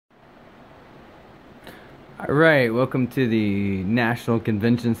All right, welcome to the National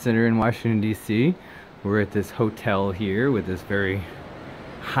Convention Center in Washington, D.C. We're at this hotel here with this very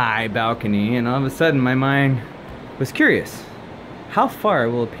high balcony, and all of a sudden my mind was curious. How far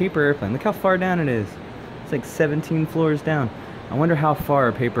will a paper airplane, look how far down it is. It's like 17 floors down. I wonder how far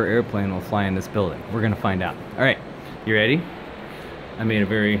a paper airplane will fly in this building. We're gonna find out. All right, you ready? I made a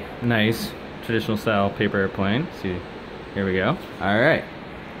very nice traditional style paper airplane. See, here we go. All right,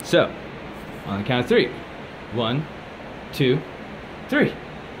 so on the count of three. 1, 2, 3.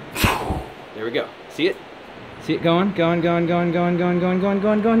 There we go. See it? See it going? Going.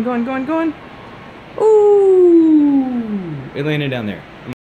 Ooh! It landed down there.